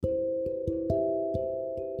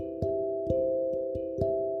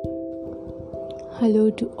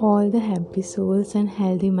Hello to all the happy souls and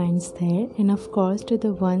healthy minds there, and of course to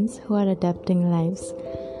the ones who are adapting lives.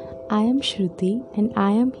 I am Shruti, and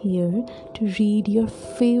I am here to read your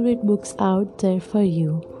favorite books out there for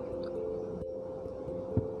you.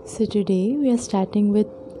 So, today we are starting with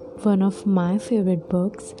one of my favorite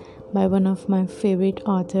books by one of my favorite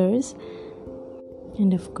authors.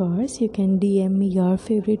 And of course, you can DM me your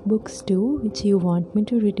favorite books too, which you want me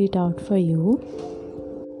to read it out for you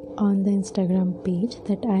on the Instagram page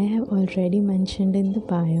that I have already mentioned in the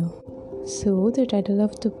bio. So, the title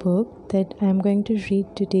of the book that I am going to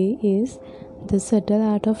read today is The Subtle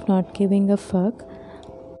Art of Not Giving a Fuck,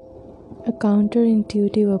 a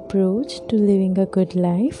Counterintuitive Approach to Living a Good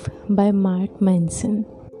Life by Mark Manson.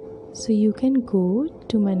 So, you can go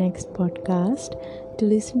to my next podcast to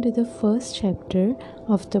listen to the first chapter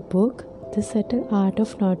of the book, The Subtle Art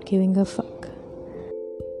of Not Giving a Fuck.